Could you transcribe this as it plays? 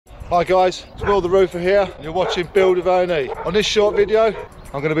Hi guys, it's Will the Roofer here and you're watching Build with O&E. On this short video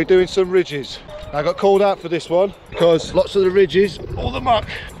I'm going to be doing some ridges. Now, I got called out for this one because lots of the ridges, all the muck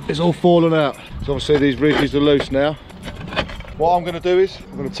is all fallen out. So obviously these ridges are loose now. What I'm going to do is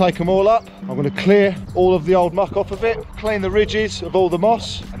I'm going to take them all up, I'm going to clear all of the old muck off of it, clean the ridges of all the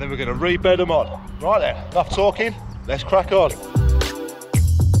moss, and then we're going to rebed them on. Right then, enough talking, let's crack on.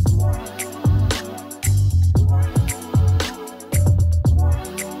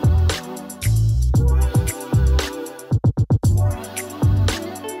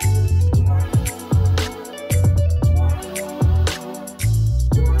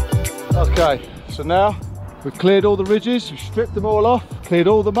 Okay, so now we've cleared all the ridges, we've stripped them all off, cleared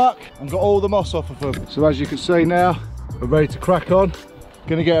all the muck and got all the moss off of them. So as you can see now, we're ready to crack on.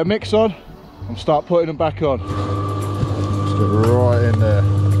 Gonna get a mix on and start putting them back on. Just get right in there.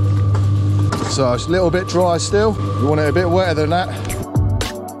 So it's a little bit dry still. You want it a bit wetter than that.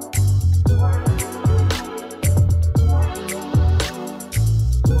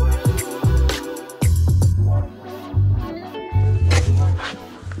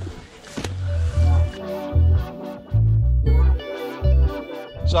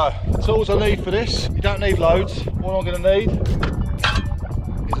 So, the tools I need for this, you don't need loads. All I'm going to need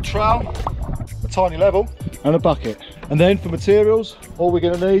is a trowel, a tiny level and a bucket. And then for materials, all we're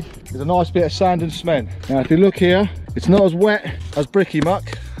going to need is a nice bit of sand and cement. Now if you look here, it's not as wet as bricky muck,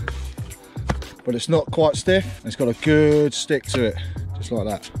 but it's not quite stiff. It's got a good stick to it, just like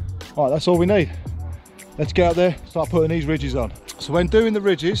that. All right, that's all we need. Let's get out there, start putting these ridges on. So when doing the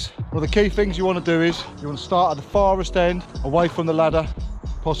ridges, one of the key things you want to do is you want to start at the farthest end, away from the ladder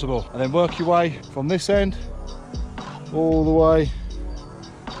possible, and then work your way from this end all the way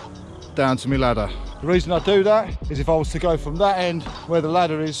down to my ladder. The reason I do that is if I was to go from that end where the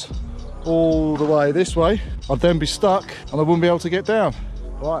ladder is all the way this way, I'd then be stuck and I wouldn't be able to get down.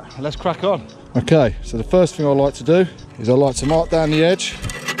 Right, let's crack on. Okay, so the first thing I like to do is I like to mark down the edge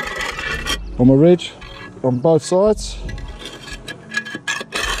on my ridge on both sides.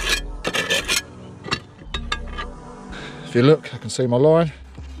 If you look, I can see my line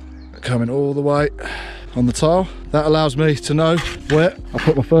coming all the way on the tile. That allows me to know where I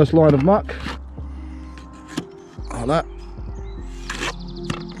put my first line of muck, like that.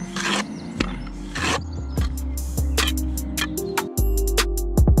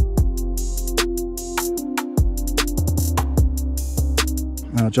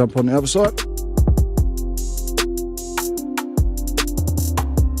 Now jump on the other side.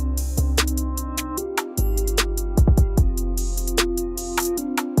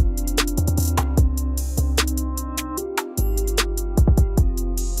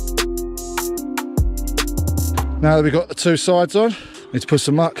 Now that we've got the two sides on, need to put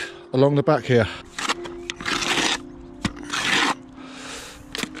some muck along the back here.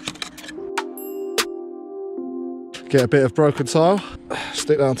 Get a bit of broken tile,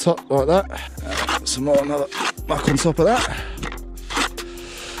 stick that on top like that. Put some more another muck on top of that.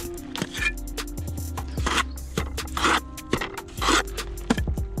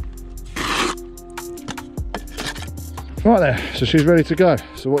 Right there, so she's ready to go.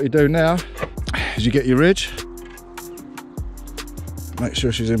 So what you do now is you get your ridge. Make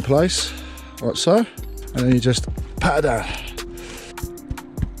sure she's in place, like so, and then you just pat her down.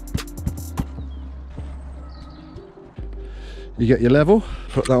 You get your level,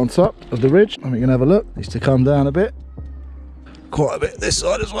 put that on top of the ridge, and we can have a look. Needs to come down a bit, quite a bit this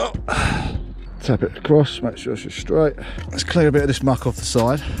side as well. Tap it across, make sure she's straight. Let's clear a bit of this muck off the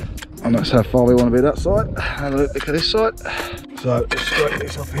side, and that's how far we want to be that side. Have a look at this side. So let's straighten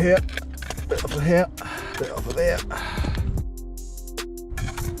this off here, a bit off of here, a bit off of there.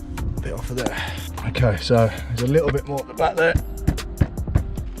 Bit off of there. Okay, so there's a little bit more at the back there.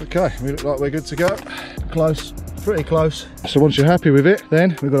 Okay, we look like we're good to go. Close, pretty close. So once you're happy with it,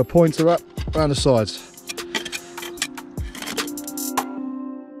 then we've got to pointer up around the sides.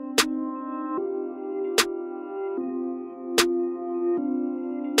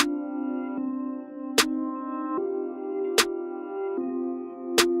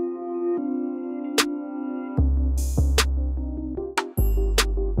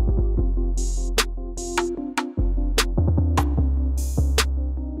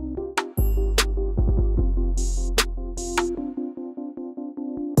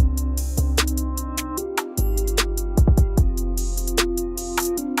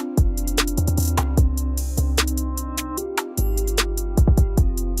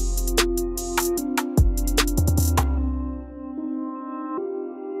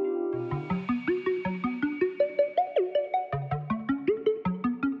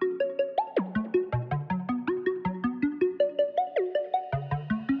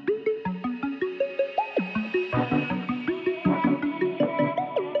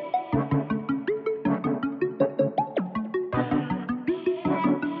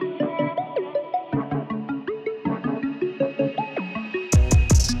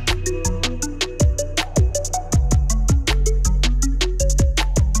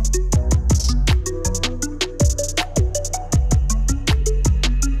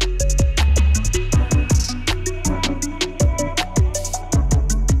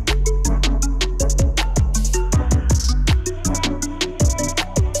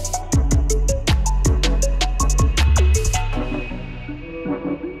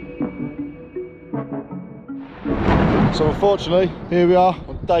 So unfortunately, here we are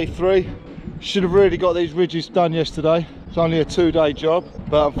on day 3. Should have really got these ridges done yesterday. It's only a 2-day job,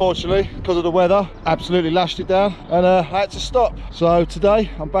 but unfortunately, because of the weather, absolutely lashed it down and I had to stop. So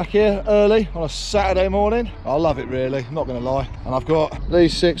today, I'm back here early on a Saturday morning. I love it really, I'm not gonna lie. And I've got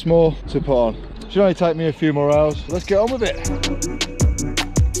these 6 more to put on. Should only take me a few more hours. Let's get on with it.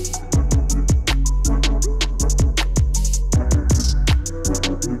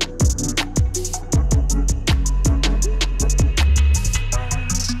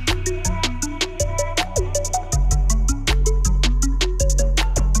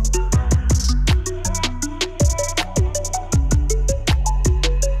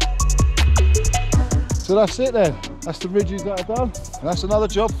 So that's it then, that's the ridges that are done, and that's another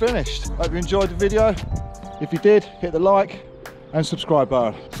job finished. Hope you enjoyed the video. If you did, hit the like and subscribe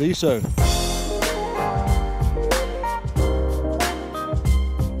button. See you soon.